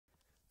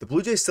The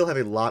Blue Jays still have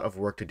a lot of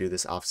work to do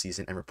this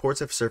offseason, and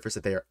reports have surfaced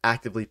that they are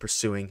actively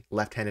pursuing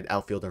left-handed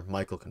outfielder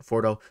Michael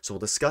Conforto. So we'll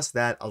discuss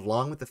that,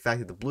 along with the fact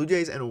that the Blue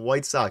Jays and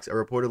White Sox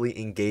are reportedly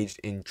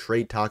engaged in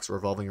trade talks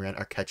revolving around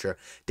our catcher,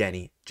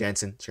 Danny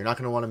Jansen. So you're not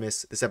going to want to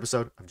miss this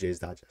episode of Jays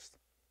Digest.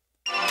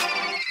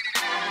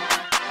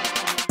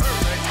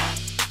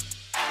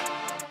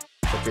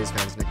 What's up, Jays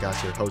fans? Nick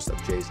Gosse, your host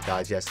of Jays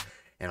Digest.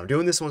 And I'm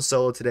doing this one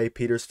solo today.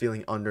 Peter's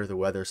feeling under the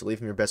weather, so leave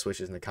him your best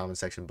wishes in the comment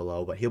section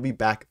below. But he'll be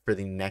back for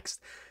the next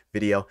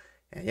video.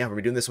 And yeah, we're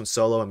doing this one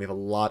solo, and we have a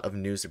lot of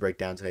news to break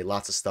down today.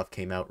 Lots of stuff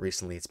came out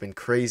recently. It's been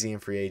crazy in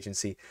free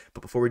agency.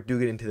 But before we do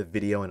get into the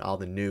video and all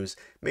the news,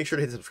 make sure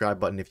to hit the subscribe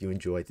button if you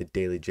enjoy the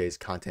daily Jays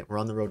content. We're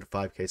on the road to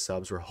 5K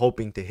subs. We're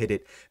hoping to hit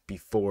it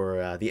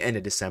before the end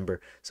of December.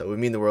 So it would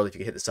mean the world if you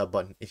could hit the sub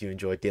button if you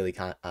enjoy daily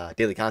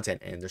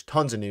content. And there's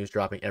tons of news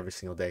dropping every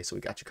single day, so we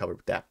got you covered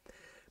with that.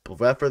 But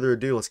without further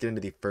ado, let's get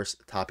into the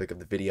first topic of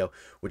the video,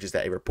 which is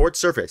that a report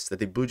surfaced that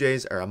the Blue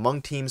Jays are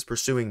among teams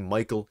pursuing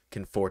Michael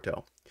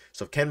Conforto.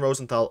 So Ken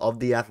Rosenthal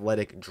of The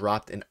Athletic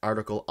dropped an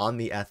article on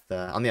the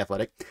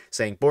Athletic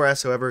saying,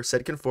 Boras, however,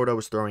 said Conforto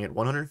was throwing at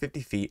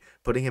 150 feet,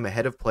 putting him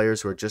ahead of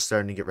players who are just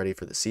starting to get ready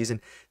for the season.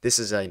 This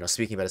is,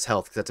 speaking about his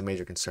health, because that's a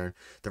major concern.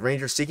 The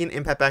Rangers seeking an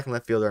impact back in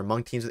left field are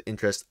among teams with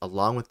interest,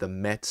 along with the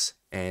Mets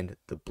and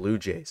the Blue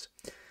Jays.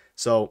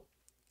 So,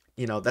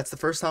 that's the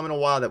first time in a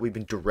while that we've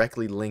been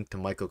directly linked to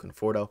Michael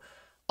Conforto.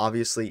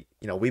 Obviously,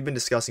 we've been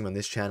discussing on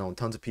this channel, and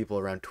tons of people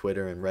around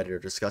Twitter and Reddit are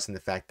discussing the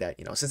fact that,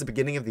 since the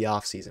beginning of the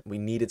offseason, we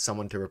needed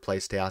someone to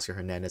replace Teoscar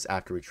Hernandez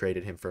after we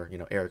traded him for,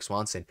 Eric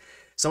Swanson.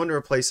 Someone to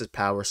replace his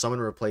power, someone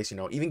to replace,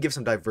 even give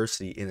some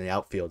diversity in the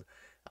outfield,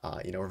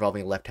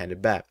 revolving a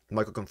left-handed bat.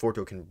 Michael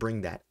Conforto can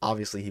bring that.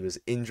 Obviously, he was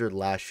injured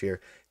last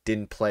year,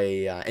 didn't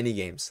play any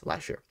games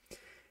last year.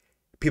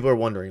 People are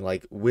wondering,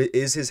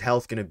 is his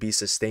health going to be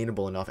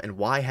sustainable enough, and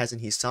why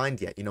hasn't he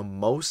signed yet?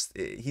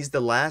 He's the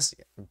last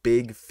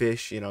big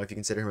fish, if you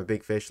consider him a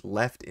big fish,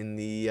 left in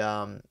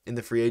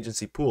the free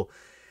agency pool.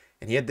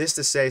 And he had this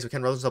to say, so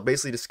Ken Rosenthal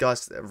basically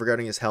discussed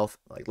regarding his health.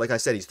 Like I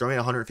said, he's throwing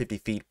at 150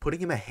 feet, putting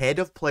him ahead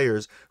of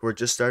players who are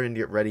just starting to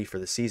get ready for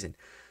the season.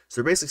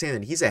 So they're basically saying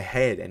that he's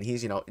ahead, and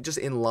he's, just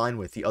in line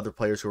with the other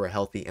players who are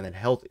healthy, and that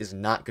health is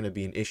not going to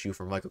be an issue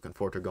for Michael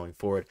Conforto going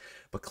forward.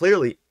 But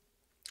clearly,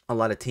 a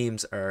lot of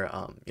teams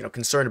are,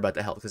 concerned about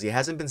the health because he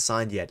hasn't been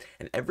signed yet.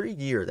 And every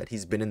year that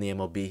he's been in the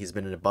MLB, he's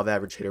been an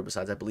above-average hitter.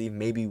 Besides, I believe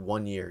maybe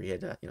 1 year he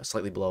had,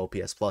 slightly below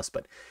OPS plus.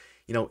 But,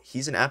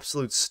 he's an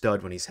absolute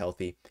stud when he's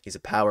healthy. He's a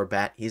power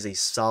bat. He's a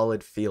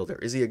solid fielder.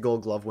 Is he a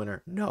Gold Glove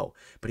winner? No,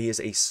 but he is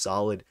a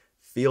solid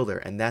fielder,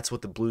 and that's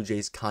what the Blue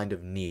Jays kind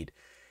of need.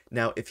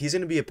 Now, if he's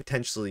going to be a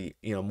potentially,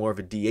 more of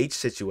a DH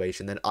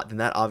situation, then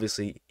that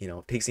obviously,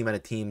 takes the amount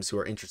of teams who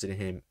are interested in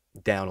him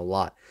down a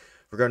lot.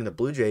 Regarding the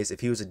Blue Jays, if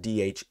he was a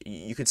DH,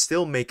 you could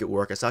still make it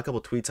work. I saw a couple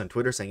tweets on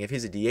Twitter saying if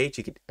he's a DH,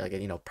 you could,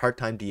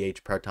 part-time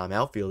DH, part-time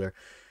outfielder,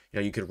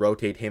 you could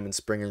rotate him and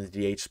Springer in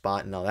the DH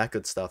spot and all that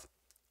good stuff,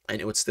 and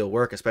it would still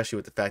work, especially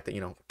with the fact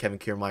that, Kevin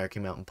Kiermaier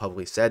came out and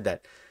publicly said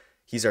that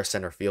he's our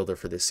center fielder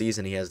for this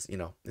season. He has,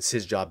 it's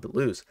his job to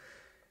lose.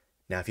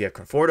 Now, if you have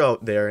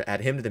Conforto there, add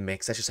him to the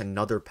mix, that's just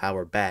another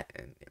power bat,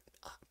 and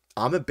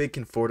I'm a big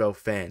Conforto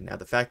fan. Now,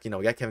 the fact, we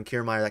got Kevin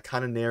Kiermaier, that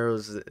kind of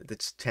narrows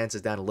the chances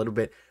down a little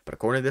bit. But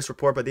according to this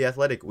report by The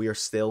Athletic, we are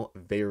still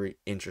very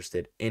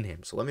interested in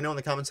him. So let me know in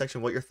the comment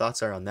section what your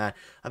thoughts are on that.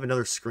 I have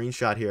another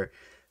screenshot here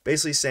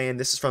basically saying,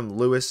 this is from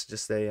Lewis,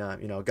 just a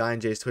guy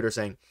on Jay's Twitter,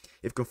 saying,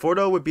 if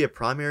Conforto would be a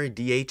primary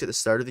DH at the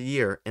start of the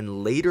year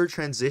and later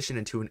transition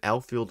into an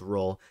outfield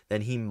role,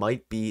 then he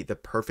might be the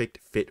perfect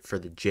fit for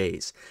the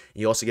Jays.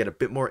 You also get a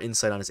bit more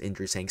insight on his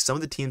injury, saying some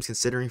of the teams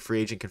considering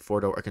free agent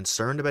Conforto are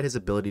concerned about his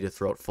ability to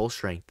throw at full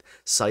strength,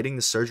 citing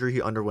the surgery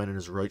he underwent in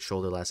his right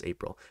shoulder last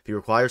April. If he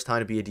requires time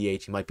to be a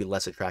DH, he might be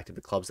less attractive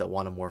to clubs that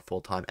want a more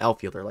full-time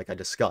outfielder, like I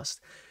discussed.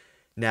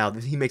 Now,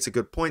 he makes a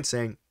good point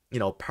saying,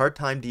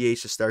 part-time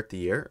DH to start the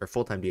year, or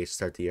full-time DH to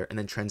start the year, and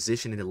then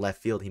transition into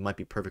left field, he might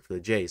be perfect for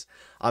the Jays.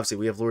 Obviously,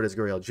 we have Lourdes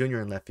Gurriel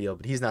Jr. in left field,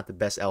 but he's not the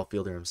best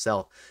outfielder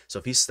himself. So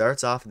if he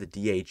starts off at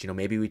the DH,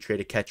 maybe we trade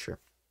a catcher.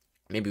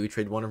 Maybe we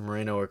trade one of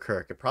Moreno or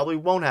Kirk. It probably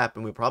won't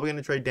happen. We're probably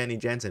going to trade Danny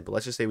Jansen, but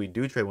let's just say we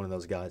do trade one of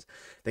those guys.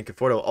 Then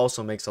Conforto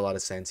also makes a lot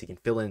of sense. He can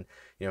fill in,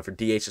 for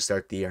DH to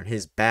start the year, and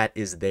his bat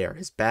is there.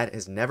 His bat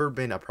has never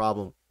been a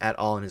problem at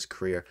all in his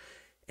career.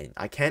 And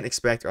I can't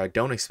expect, or I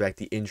don't expect,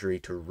 the injury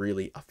to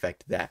really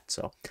affect that.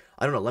 So,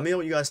 I don't know. Let me know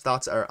what you guys'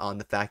 thoughts are on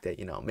the fact that,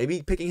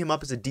 maybe picking him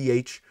up as a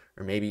DH,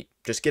 or maybe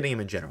just getting him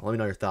in general. Let me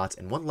know your thoughts.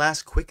 And one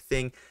last quick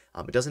thing.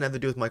 It doesn't have to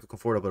do with Michael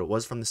Conforto, but it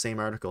was from the same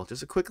article.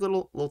 Just a quick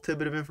little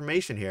tidbit of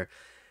information here.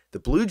 The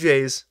Blue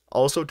Jays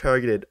also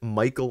targeted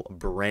Michael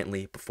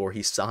Brantley before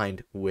he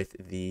signed with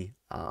the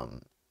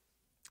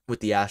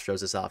Astros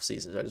this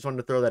offseason. So I just wanted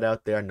to throw that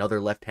out there. Another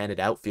left-handed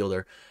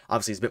outfielder.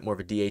 Obviously, he's a bit more of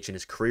a DH in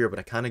his career, but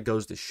it kind of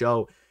goes to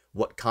show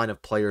what kind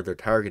of player they're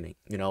targeting.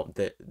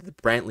 The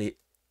Brantley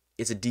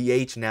is a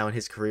DH now in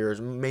his career,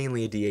 is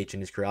mainly a DH in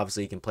his career.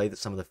 Obviously, he can play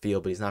some of the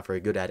field, but he's not very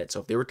good at it. So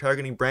if they were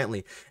targeting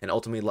Brantley and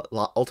ultimately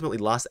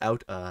lost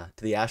out to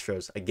the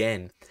Astros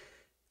again,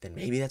 then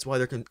maybe that's why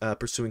they're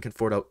pursuing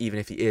Conforto, even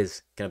if he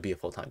is going to be a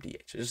full-time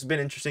DH. This has been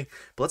interesting,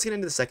 but let's get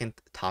into the second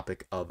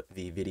topic of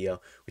the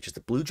video, which is the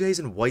Blue Jays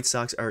and White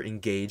Sox are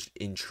engaged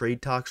in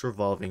trade talks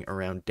revolving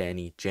around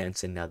Danny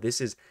Jansen. Now,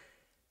 this is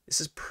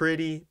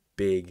pretty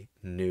big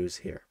news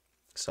here.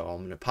 So I'm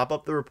going to pop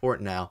up the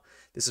report now.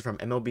 This is from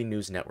MLB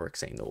News Network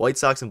saying the White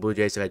Sox and Blue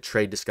Jays have had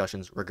trade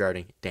discussions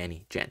regarding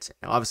Danny Jansen.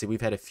 Now, obviously, we've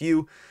had a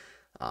few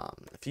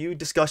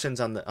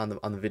discussions on the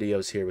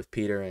videos here with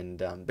Peter, and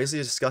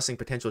basically discussing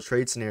potential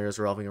trade scenarios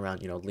revolving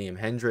around Liam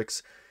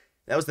Hendriks.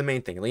 That was the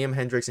main thing. Liam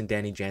Hendriks and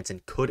Danny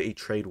Jansen. Could a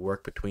trade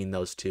work between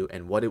those two,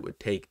 and what it would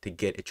take to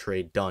get a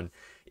trade done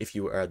if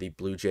you are the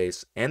Blue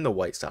Jays and the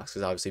White Sox,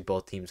 because obviously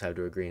both teams have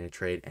to agree on a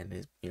trade.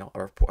 And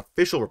our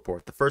official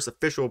report, the first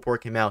official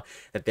report came out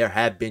that there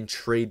have been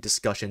trade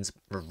discussions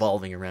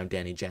revolving around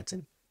Danny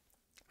Jansen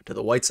to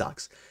the White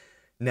Sox.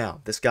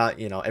 Now, this got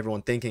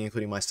everyone thinking,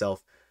 including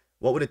myself,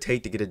 what would it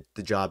take to get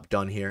the job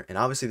done here? And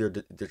obviously,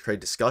 they're trade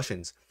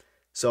discussions.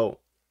 So,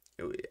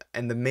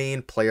 and the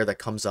main player that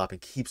comes up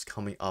and keeps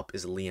coming up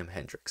is Liam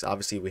Hendriks.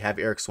 Obviously, we have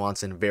Erik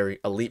Swanson, very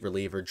elite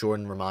reliever.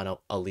 Jordan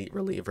Romano, elite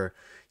reliever.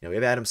 We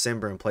have Adam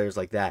Simber and players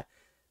like that.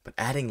 But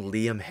adding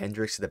Liam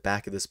Hendriks to the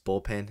back of this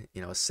bullpen,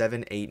 a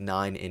 7, 8,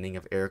 9 inning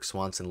of Erik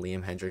Swanson,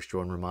 Liam Hendriks,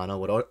 Jordan Romano,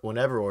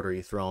 whatever order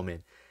you throw them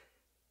in,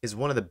 is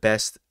one of the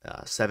best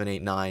 7,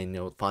 8,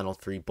 9, final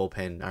three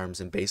bullpen arms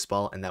in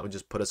baseball. And that would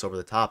just put us over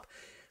the top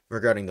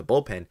regarding the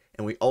bullpen.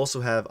 And we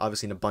also have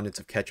obviously an abundance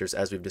of catchers,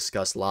 as we've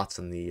discussed lots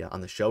on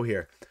the show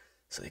here,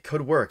 so they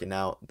could work. And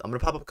now I'm going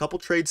to pop up a couple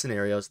trade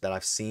scenarios that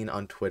I've seen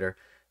on Twitter.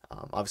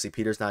 Obviously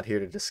Peter's not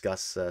here to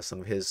discuss some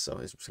of his, so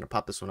he's just going to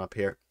pop this one up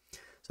here.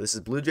 So this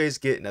is Blue Jays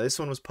get, now this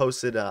one was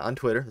posted on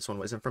Twitter. This one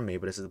wasn't from me,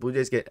 but it says the Blue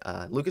Jays get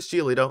Lucas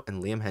Giolito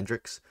and Liam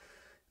Hendriks.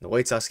 And the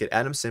White Sox get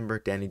Adam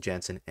Simber, Danny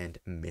Jansen, and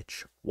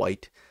Mitch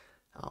White.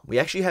 We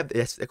actually have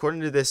this,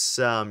 according to this,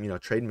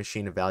 trade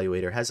machine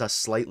evaluator, has us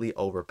slightly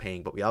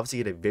overpaying, but we obviously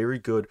get a very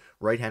good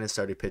right-handed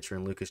starting pitcher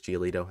in Lucas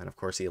Giolito, and of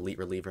course the elite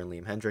reliever in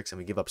Liam Hendriks, and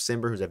we give up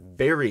Simber, who's a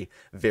very,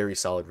 very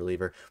solid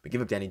reliever. We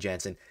give up Danny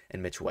Jansen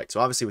and Mitch White. So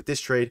obviously with this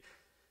trade,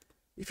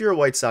 if you're a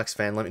White Sox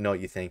fan, let me know what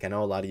you think. I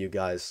know a lot of you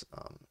guys,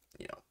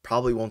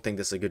 probably won't think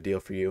this is a good deal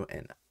for you,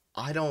 and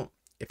I don't.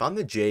 If I'm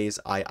the Jays,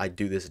 I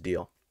do this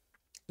deal.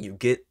 You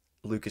get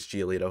Lucas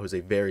Giolito, who's a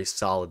very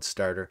solid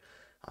starter.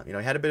 He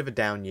had a bit of a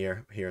down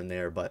year here and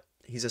there, but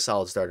he's a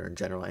solid starter in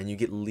general. And you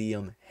get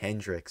Liam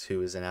Hendriks,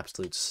 who is an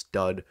absolute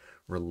stud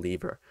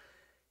reliever.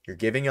 You're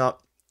giving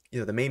up,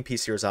 the main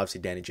piece here is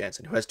obviously Danny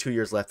Jansen, who has 2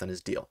 years left on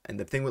his deal. And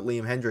the thing with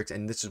Liam Hendriks,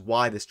 and this is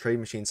why this trade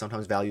machine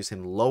sometimes values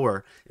him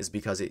lower, is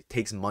because it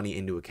takes money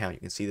into account.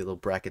 You can see the little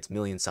brackets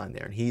million sign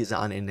there. And he is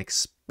on an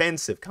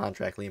expensive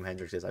contract, Liam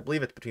Hendriks is. I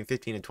believe it's between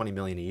 15 and 20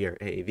 million a year,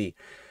 AAV.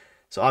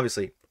 So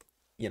obviously,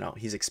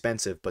 he's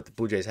expensive, but the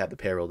Blue Jays have the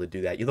payroll to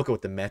do that. You look at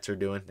what the Mets are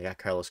doing. They got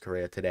Carlos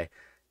Correa today.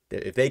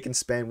 If they can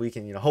spend, we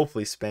can,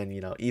 hopefully spend,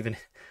 even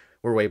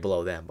we're way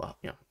below them. But,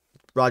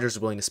 Rogers is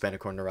willing to spend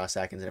according to Ross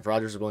Atkins. And if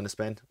Rogers is willing to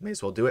spend, may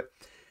as well do it.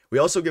 We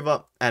also give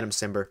up Adam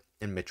Simber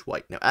and Mitch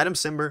White. Now, Adam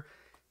Simber,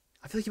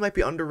 I feel like he might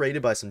be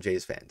underrated by some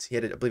Jays fans. He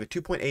had, I believe, a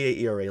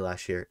 2.88 ERA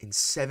last year in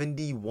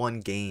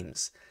 71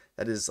 games.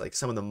 That is like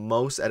some of the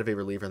most out of a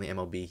reliever in the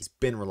MLB. He's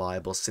been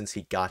reliable since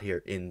he got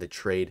here in the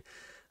trade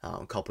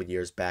a couple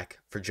years back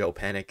for Joe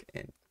Panik,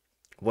 and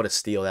what a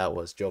steal that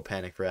was. Joe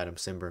Panik for Adam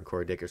Simber and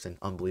Corey Dickerson.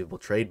 Unbelievable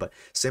trade, but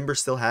Simber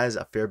still has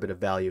a fair bit of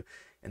value.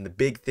 And the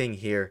big thing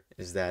here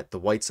is that the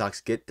White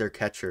Sox get their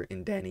catcher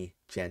in Danny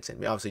Jansen.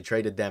 We obviously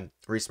traded them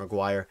Reese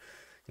McGuire,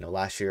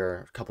 last year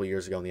or a couple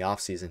years ago in the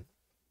offseason,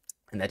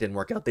 and that didn't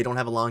work out. They don't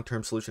have a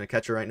long-term solution to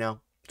catcher right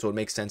now, so it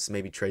makes sense to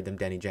maybe trade them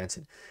Danny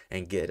Jansen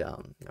and get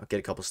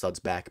a couple studs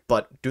back.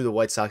 But do the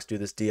White Sox do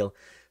this deal?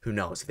 Who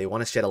knows? If they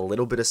want to shed a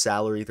little bit of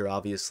salary, they're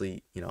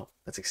obviously,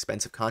 that's an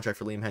expensive contract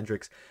for Liam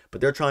Hendriks,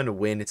 but they're trying to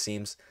win, it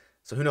seems.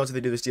 So who knows if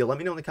they do this deal? Let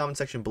me know in the comment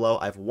section below.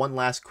 I have one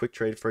last quick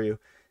trade for you,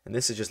 and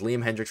this is just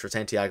Liam Hendriks for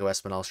Santiago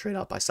Espinal straight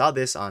up. I saw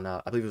this on,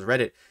 I believe it was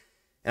Reddit,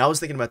 and I was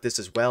thinking about this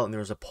as well, and there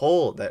was a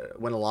poll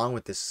that went along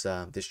with this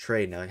this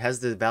trade. Now, it has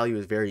the value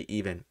is very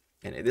even,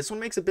 and this one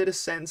makes a bit of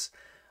sense.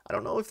 I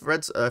don't know if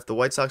the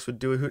White Sox would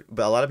do it,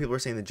 but a lot of people are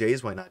saying the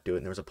Jays might not do it.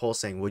 And there was a poll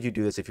saying, would you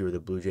do this if you were the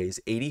Blue Jays?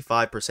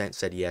 85%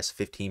 said yes,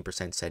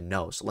 15% said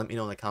no. So let me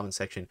know in the comment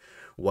section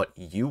what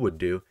you would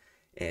do.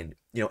 And,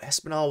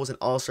 Espinal was an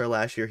all-star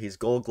last year. He's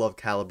Gold Glove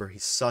caliber.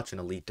 He's such an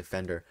elite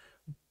defender.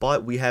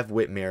 But we have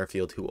Whit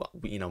Merrifield, who,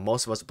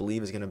 most of us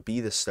believe is going to be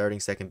the starting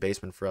second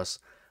baseman for us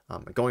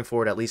going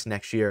forward, at least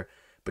next year.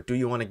 But do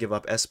you want to give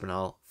up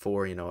Espinal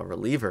for, a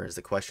reliever is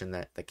the question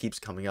that keeps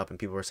coming up. And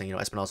people are saying,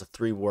 Espinal's a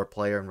 3-WAR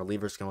player and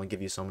relievers can only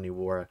give you so many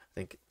WAR. I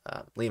think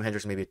Liam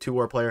Hendriks may be a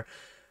 2-WAR player.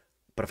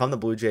 But if I'm the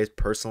Blue Jays,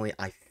 personally,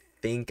 I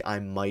think I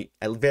might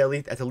at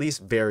the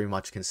least very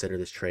much consider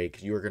this trade,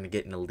 because you are going to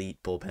get an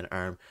elite bullpen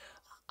arm.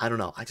 I don't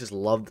know. I just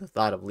love the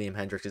thought of Liam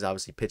Hendriks. He's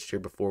obviously pitched here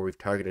before. We've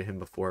targeted him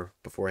before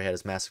he had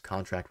his massive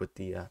contract with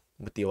the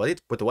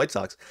White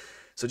Sox.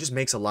 So it just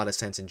makes a lot of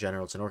sense in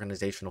general. It's an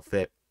organizational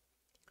fit.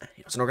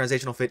 it's an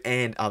organizational fit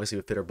and obviously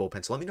with fitter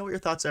bullpen. So let me know what your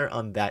thoughts are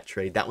on that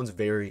trade. That one's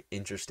very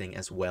interesting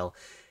as well.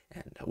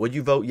 And would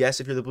you vote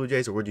yes if you're the Blue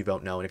Jays, or would you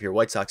vote no? And if you're a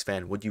White Sox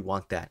fan, would you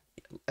want that?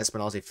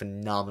 Espinal's a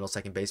phenomenal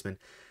second baseman,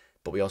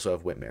 but we also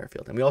have Whit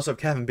Merrifield, and we also have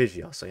Kevin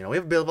Biggio. So, we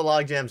have a bit of a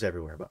log jams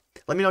everywhere. But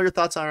let me know your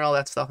thoughts on all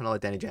that stuff and all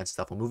that Danny Jansen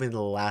stuff. We'll move into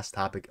the last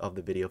topic of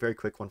the video. Very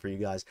quick one for you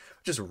guys.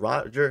 Just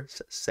Roger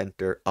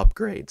Center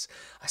upgrades.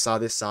 I saw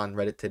this on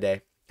Reddit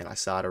today, and I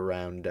saw it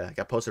around,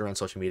 got posted around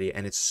social media,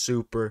 and it's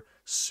super,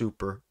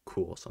 super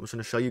cool. So I'm just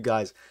going to show you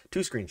guys 2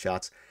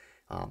 screenshots.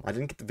 I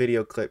didn't get the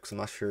video clip because I'm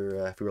not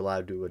sure if we were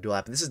allowed to do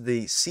that. But this is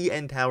the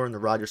CN Tower in the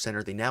Rogers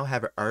Center. They now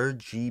have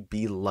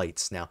RGB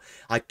lights. Now,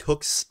 I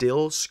took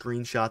still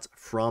screenshots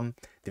from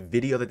the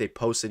video that they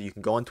posted. You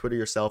can go on Twitter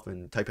yourself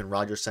and type in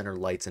Rogers Center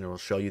lights, and it will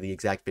show you the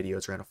exact video.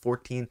 It's around a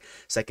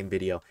 14-second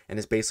video, and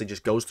this basically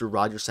just goes through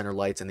Rogers Center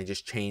lights, and they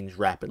just change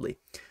rapidly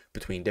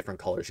between different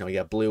colors. You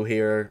got blue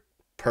here,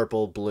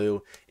 purple,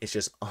 blue. It's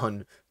just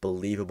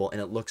unbelievable,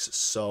 and it looks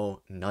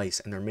so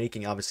nice. And they're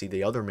making obviously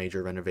the other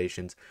major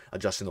renovations,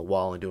 adjusting the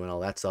wall and doing all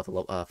that stuff.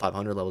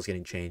 500 levels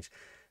getting changed.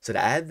 So to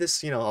add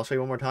this, I'll show you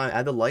one more time.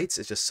 Add the lights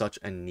is just such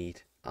a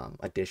neat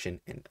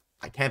addition, and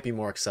I can't be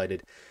more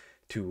excited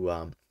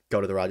to go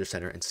to the Rogers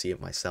Center and see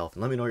it myself.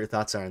 And let me know what your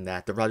thoughts are on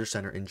that. The Rogers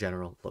Center in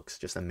general looks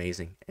just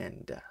amazing,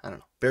 and I don't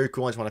know, very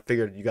cool. I just want to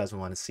figure you guys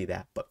would want to see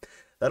that, but.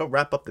 That'll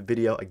wrap up the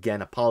video.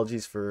 Again,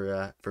 apologies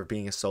for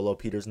being a solo.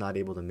 Peter's not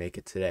able to make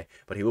it today,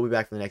 but he will be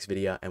back for the next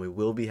video, and we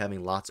will be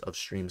having lots of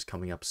streams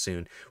coming up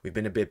soon. We've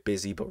been a bit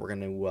busy, but we're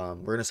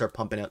gonna start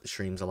pumping out the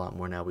streams a lot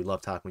more now. We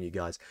love talking with you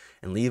guys,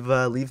 and leave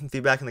some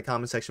feedback in the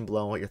comment section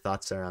below on what your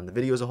thoughts are on the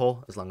video as a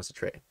whole, as well as the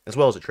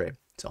trade.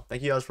 So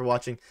thank you guys for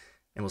watching,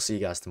 and we'll see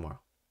you guys tomorrow.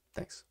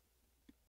 Thanks.